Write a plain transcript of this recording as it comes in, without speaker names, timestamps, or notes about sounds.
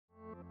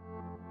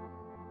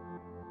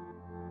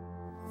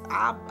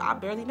I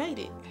barely made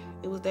it.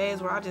 It was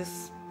days where I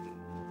just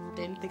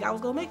didn't think I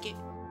was gonna make it.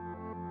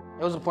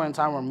 It was a point in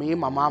time where me,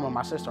 my mom, and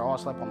my sister all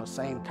slept on the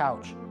same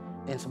couch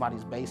in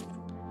somebody's basement.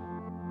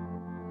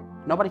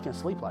 Nobody can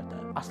sleep like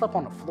that. I slept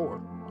on the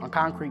floor, on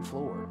concrete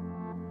floor.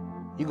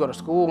 You go to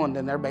school and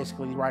then they're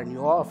basically writing you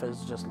off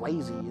as just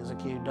lazy, as a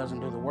kid who doesn't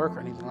do the work or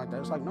anything like that.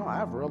 It's like, no, I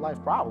have real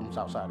life problems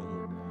outside of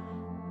here.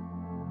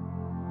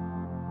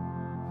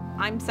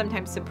 I'm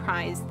sometimes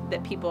surprised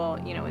that people,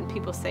 when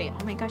people say,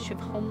 oh my gosh, you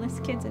have homeless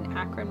kids in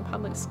Akron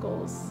Public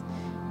Schools.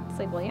 It's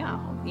like, well,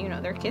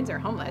 yeah, their kids are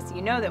homeless.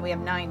 You know that we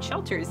have 9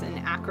 shelters in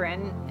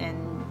Akron,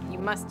 and you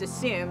must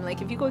assume,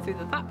 like if you go through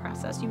the thought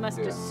process, you must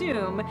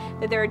assume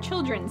that there are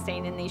children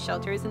staying in these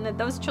shelters and that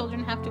those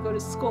children have to go to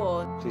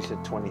school. So you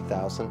said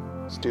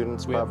 20,000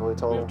 students probably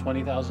total? We have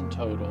 20,000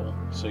 total.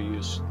 So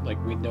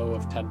we know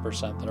of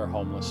 10% that are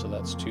homeless, so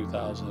that's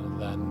 2,000, and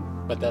then,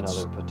 but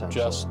that's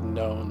just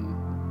known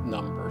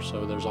number.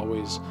 So there's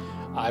always,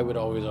 I would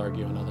always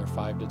argue, another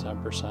 5 to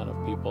 10%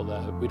 of people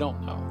that we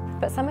don't know.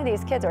 But some of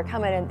these kids are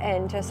coming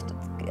and just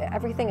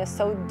everything is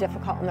so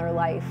difficult in their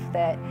life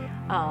that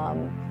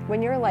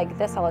when you're like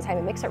this all the time,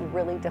 it makes it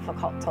really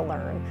difficult to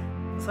learn.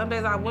 Some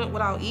days I went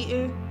without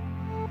eating,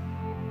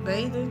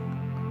 bathing,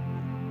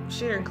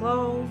 sharing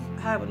clothes,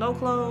 having no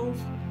clothes.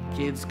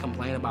 Kids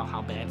complain about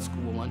how bad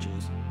school lunch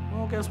is.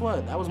 Well, guess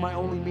what? That was my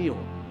only meal,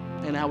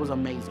 and that was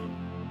amazing.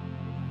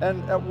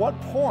 And at what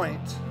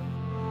point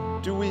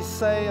do we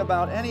say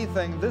about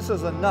anything, this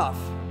is enough?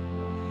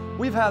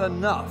 We've had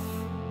enough.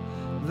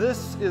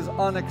 This is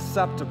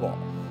unacceptable.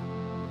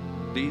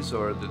 These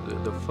are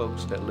the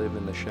folks that live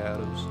in the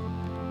shadows,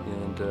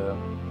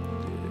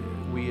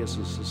 and we as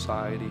a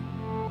society,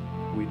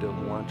 we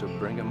don't want to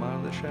bring them out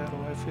of the shadow,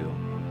 I feel,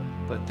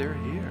 but they're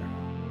here.